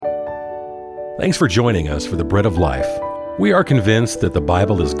Thanks for joining us for the Bread of Life. We are convinced that the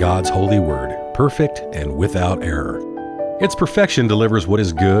Bible is God's holy word, perfect and without error. Its perfection delivers what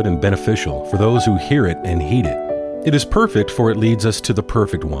is good and beneficial for those who hear it and heed it. It is perfect, for it leads us to the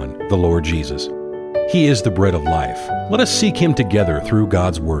perfect one, the Lord Jesus. He is the bread of life. Let us seek Him together through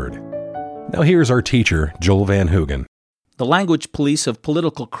God's Word. Now here's our teacher, Joel Van Hoogen. The language police of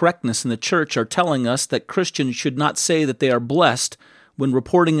political correctness in the church are telling us that Christians should not say that they are blessed when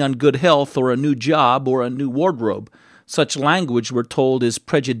reporting on good health or a new job or a new wardrobe. Such language, we're told, is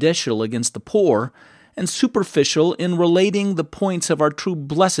prejudicial against the poor and superficial in relating the points of our true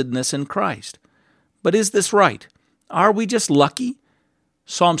blessedness in Christ. But is this right? Are we just lucky?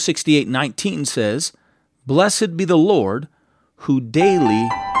 Psalm 68:19 says, "Blessed be the Lord, who daily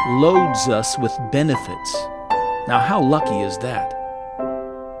loads us with benefits." Now, how lucky is that?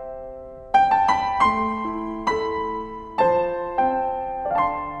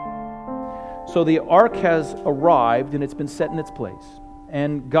 So the ark has arrived and it's been set in its place.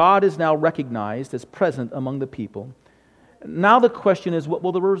 And God is now recognized as present among the people. Now the question is, what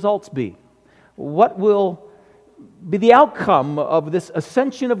will the results be? What will be the outcome of this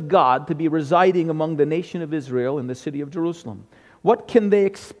ascension of God to be residing among the nation of Israel in the city of Jerusalem? What can they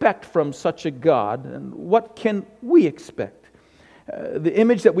expect from such a God, and what can we expect? The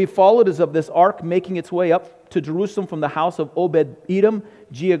image that we followed is of this ark making its way up to Jerusalem from the house of Obed-Edom,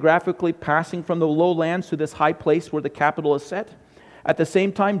 geographically passing from the lowlands to this high place where the capital is set. At the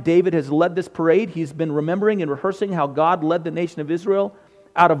same time, David has led this parade. He's been remembering and rehearsing how God led the nation of Israel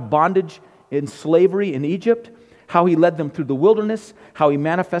out of bondage in slavery in Egypt, how He led them through the wilderness, how He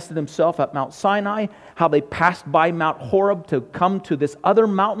manifested Himself at Mount Sinai, how they passed by Mount Horeb to come to this other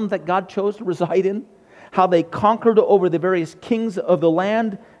mountain that God chose to reside in, how they conquered over the various kings of the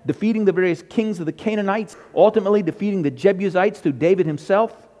land, defeating the various kings of the Canaanites, ultimately defeating the Jebusites through David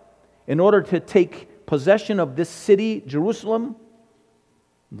himself, in order to take possession of this city, Jerusalem,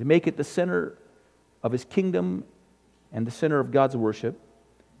 and to make it the center of His kingdom and the center of God's worship.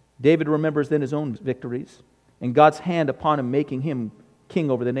 David remembers then his own victories and God's hand upon him, making him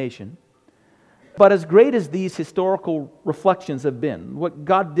king over the nation. But as great as these historical reflections have been, what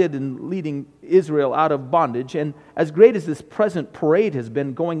God did in leading Israel out of bondage, and as great as this present parade has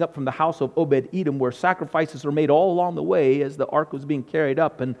been going up from the house of Obed-Edom, where sacrifices are made all along the way as the ark was being carried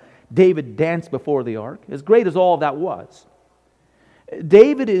up, and David danced before the ark, as great as all of that was,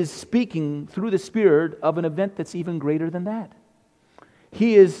 David is speaking through the Spirit of an event that's even greater than that.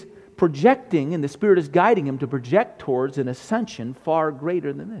 He is projecting, and the Spirit is guiding him to project towards an ascension far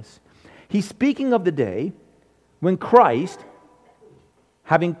greater than this. He's speaking of the day when Christ,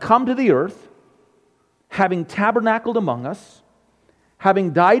 having come to the earth, having tabernacled among us,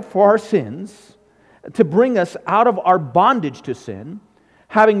 having died for our sins, to bring us out of our bondage to sin,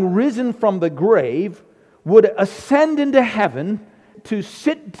 having risen from the grave, would ascend into heaven to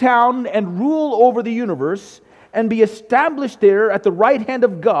sit down and rule over the universe and be established there at the right hand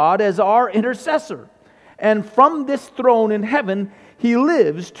of God as our intercessor. And from this throne in heaven, He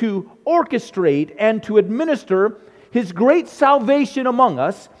lives to orchestrate and to administer His great salvation among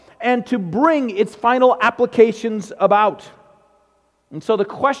us and to bring its final applications about. And so the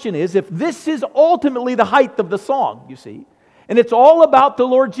question is, if this is ultimately the height of the song, you see, and it's all about the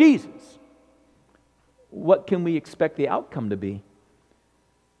Lord Jesus, what can we expect the outcome to be?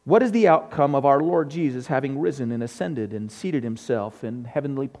 What is the outcome of our Lord Jesus having risen and ascended and seated Himself in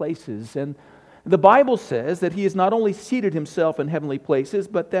heavenly places? And the Bible says that He has not only seated Himself in heavenly places,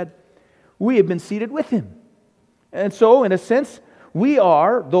 but that we have been seated with Him. And so, in a sense, we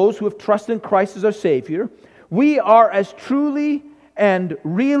are those who have trusted in Christ as our Savior. We are as truly and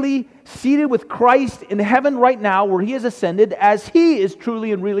really seated with Christ in heaven right now, where He has ascended, as He is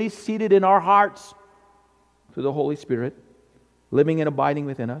truly and really seated in our hearts through the Holy Spirit, living and abiding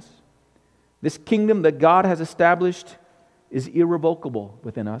within us. This kingdom that God has established is irrevocable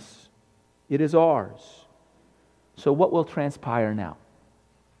within us. It is ours. So what will transpire now?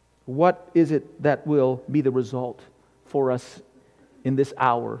 What is it that will be the result for us in this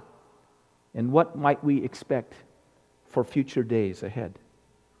hour? And what might we expect for future days ahead?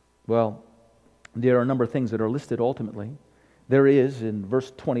 Well, there are a number of things that are listed ultimately. There is, in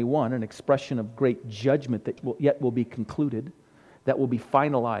verse 21, an expression of great judgment that will be concluded, that will be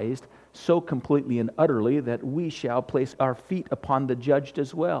finalized so completely and utterly that we shall place our feet upon the judged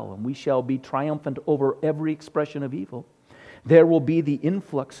as well, and we shall be triumphant over every expression of evil. There will be the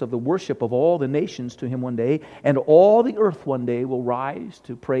influx of the worship of all the nations to Him one day, and all the earth one day will rise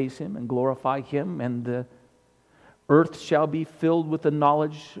to praise Him and glorify Him, and the earth shall be filled with the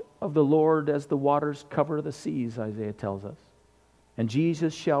knowledge of the Lord as the waters cover the seas, Isaiah tells us. And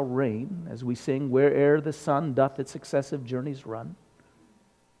Jesus shall reign, as we sing, where'er the sun doth its successive journeys run.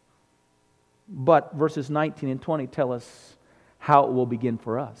 But verses 19 and 20 tell us how it will begin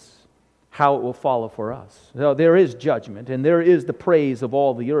for us, how it will follow for us. So there is judgment, and there is the praise of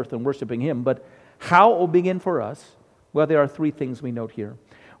all the earth and worshiping Him, but how it will begin for us, well, there are three things we note here.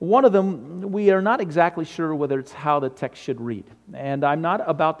 One of them, we are not exactly sure whether it's how the text should read. And I'm not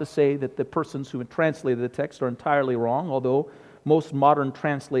about to say that the persons who translated the text are entirely wrong, although most modern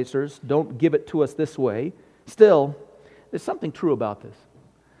translators don't give it to us this way. Still, there's something true about this.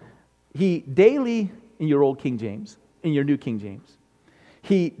 He daily, in your old King James, in your new King James,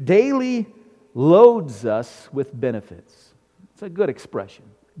 He daily loads us with benefits. It's a good expression.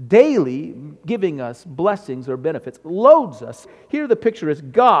 Daily giving us blessings or benefits, loads us. Here the picture is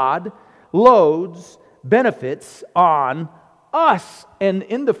God loads benefits on us. And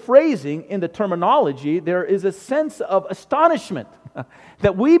in the phrasing, in the terminology, there is a sense of astonishment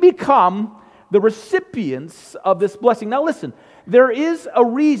that we become the recipients of this blessing. Now listen, there is a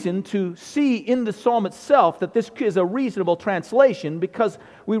reason to see in the psalm itself that this is a reasonable translation, because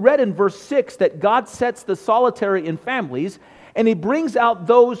we read in verse 6 that God sets the solitary in families, and He brings out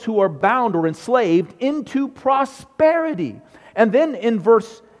those who are bound or enslaved into prosperity. And then in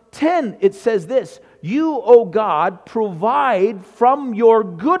verse 10 it says this, "You, O God, provide from your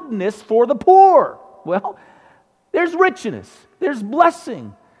goodness for the poor." Well, there's richness, there's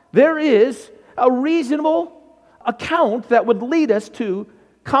blessing, there is a reasonable account that would lead us to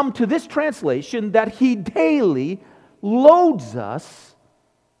come to this translation that He daily loads us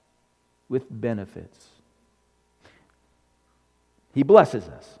with benefits. He blesses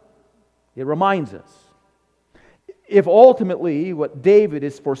us. It reminds us. If ultimately what David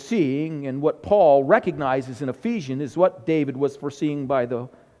is foreseeing and what Paul recognizes in Ephesians is what David was foreseeing by the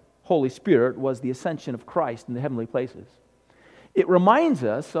Holy Spirit was the ascension of Christ in the heavenly places, it reminds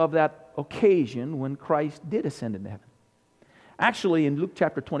us of that occasion when Christ did ascend into heaven. Actually, in Luke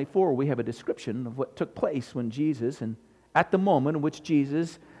chapter 24, we have a description of what took place when Jesus, and at the moment in which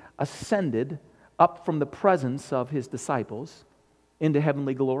Jesus ascended up from the presence of His disciples into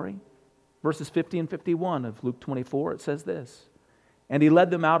heavenly glory. Verses 50 and 51 of Luke 24, it says this, "And He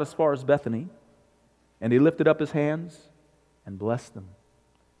led them out as far as Bethany, and He lifted up His hands and blessed them.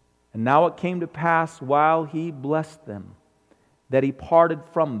 And now it came to pass while He blessed them, that He parted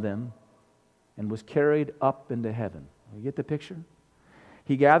from them and was carried up into heaven." You get the picture?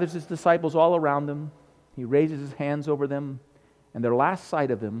 He gathers His disciples all around them. He raises His hands over them, and their last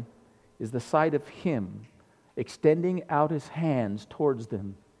sight of Him is the sight of Him extending out His hands towards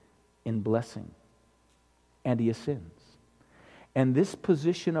them in blessing. And He ascends. And this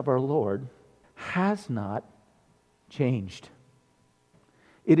position of our Lord has not changed.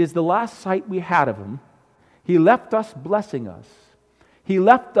 It is the last sight we had of Him. He left us blessing us. He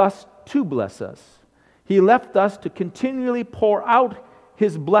left us to bless us. He left us to continually pour out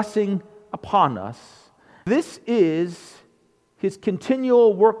His blessing upon us. This is His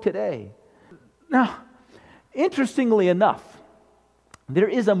continual work today. Now, interestingly enough, there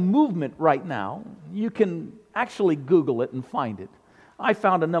is a movement right now. You can actually Google it and find it. I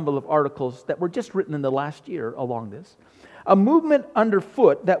found a number of articles that were just written in the last year along this. A movement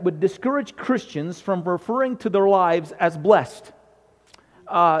underfoot that would discourage Christians from referring to their lives as blessed.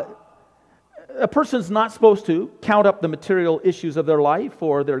 A person's not supposed to count up the material issues of their life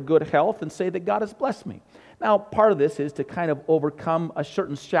or their good health and say that God has blessed me. Now, part of this is to kind of overcome a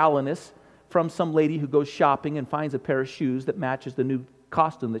certain shallowness from some lady who goes shopping and finds a pair of shoes that matches the new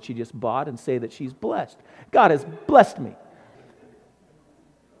costume that she just bought and say that she's blessed. God has blessed me.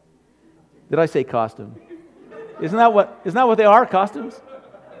 Did I say costume? Isn't that what they are, costumes?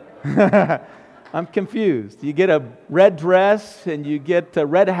 I'm confused. You get a red dress and you get a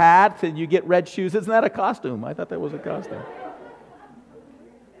red hat and you get red shoes. Isn't that a costume? I thought that was a costume.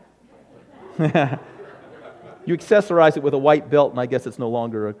 You accessorize it with a white belt and I guess it's no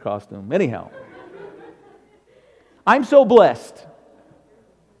longer a costume. Anyhow, I'm so blessed.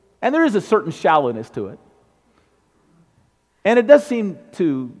 And there is a certain shallowness to it. And it does seem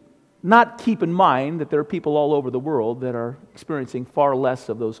to not keep in mind that there are people all over the world that are experiencing far less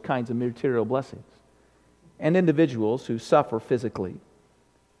of those kinds of material blessings, and individuals who suffer physically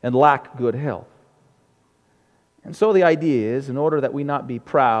and lack good health. And so the idea is, in order that we not be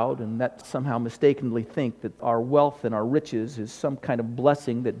proud and that somehow mistakenly think that our wealth and our riches is some kind of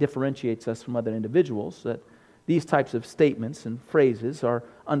blessing that differentiates us from other individuals, that these types of statements and phrases are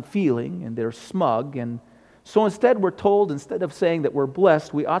unfeeling and they're smug. And so instead we're told, instead of saying that we're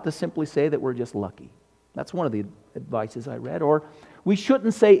blessed, we ought to simply say that we're just lucky. That's one of the advices I read. Or we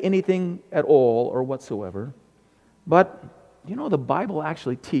shouldn't say anything at all or whatsoever. But You know, the Bible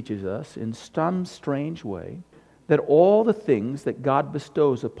actually teaches us in some strange way that all the things that God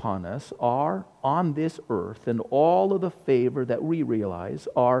bestows upon us are on this earth, and all of the favor that we realize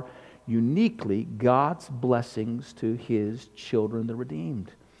are uniquely God's blessings to His children, the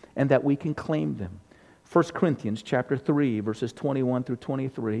redeemed, and that we can claim them. 1 Corinthians chapter 3, verses 21 through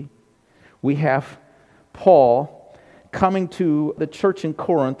 23, we have Paul coming to the church in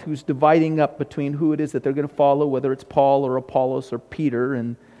Corinth who's dividing up between who it is that they're going to follow, whether it's Paul or Apollos or Peter.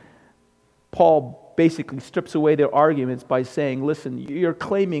 And Paul basically strips away their arguments by saying, listen, you're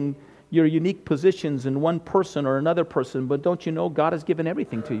claiming your unique positions in one person or another person, but don't you know God has given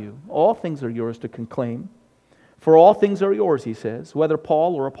everything to you? All things are yours to claim. For all things are yours, he says, whether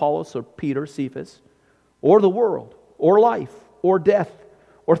Paul or Apollos or Peter, Cephas, or the world, or life, or death,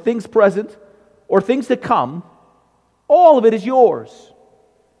 or things present, or things to come. All of it is yours,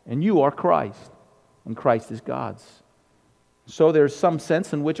 and you are Christ, and Christ is God's. So there's some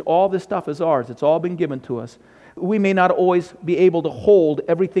sense in which all this stuff is ours. It's all been given to us. We may not always be able to hold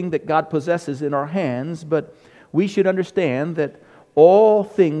everything that God possesses in our hands, but we should understand that all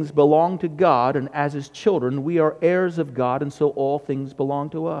things belong to God, and as His children, we are heirs of God, and so all things belong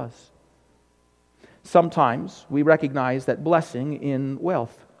to us. Sometimes we recognize that blessing in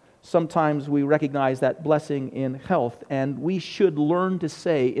wealth. Sometimes we recognize that blessing in health, and we should learn to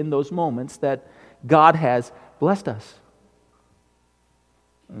say in those moments that God has blessed us.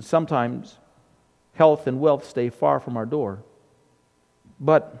 And sometimes health and wealth stay far from our door,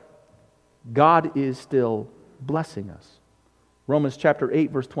 but God is still blessing us. Romans chapter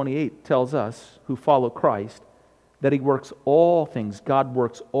 8, verse 28 tells us who follow Christ that He works all things, God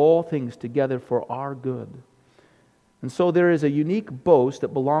works all things together for our good. And so there is a unique boast that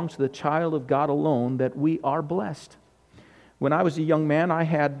belongs to the child of God alone, that we are blessed. When I was a young man, I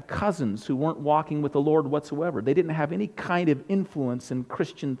had cousins who weren't walking with the Lord whatsoever. They didn't have any kind of influence in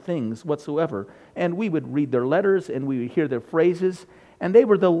Christian things whatsoever. And we would read their letters and we would hear their phrases, and they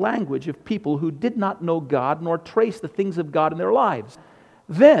were the language of people who did not know God nor trace the things of God in their lives.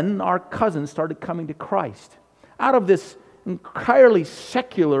 Then our cousins started coming to Christ out of this entirely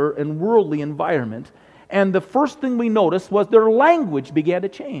secular and worldly environment. And the first thing we noticed was their language began to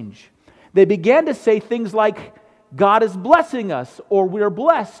change. They began to say things like, God is blessing us, or we're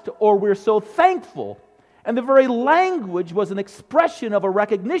blessed, or we're so thankful. And the very language was an expression of a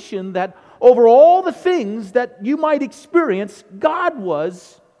recognition that over all the things that you might experience, God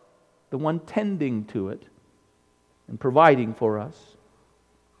was the one tending to it and providing for us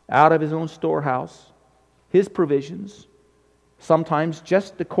out of His own storehouse, His provisions, sometimes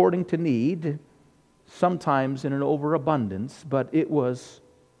just according to need, sometimes in an overabundance, but it was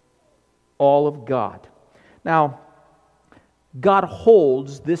all of God. Now, God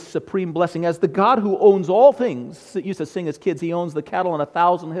holds this supreme blessing as the God who owns all things. Used to sing as kids, He owns the cattle on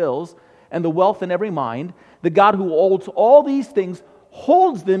 1,000 hills and the wealth in every mind. The God who holds all these things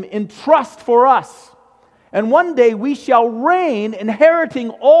holds them in trust for us. And one day we shall reign,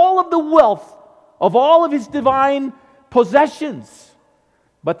 inheriting all of the wealth of all of His divine possessions.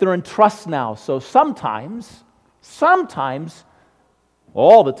 But they're in trust now. So sometimes,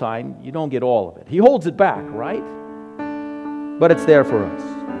 all the time, you don't get all of it. He holds it back, right? But it's there for us.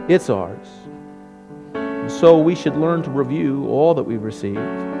 It's ours. And so we should learn to review all that we've received.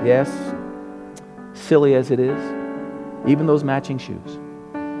 Yes, silly as it is, even those matching shoes.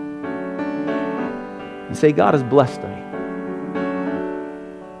 And say, God has blessed me.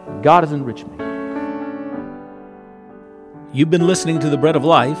 God has enriched me. You've been listening to The Bread of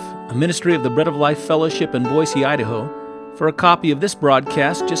Life, a ministry of the Bread of Life Fellowship in Boise, Idaho. For a copy of this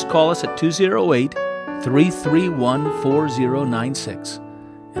broadcast, just call us at 208-331-4096.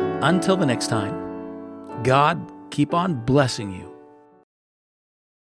 And until the next time, God keep on blessing you.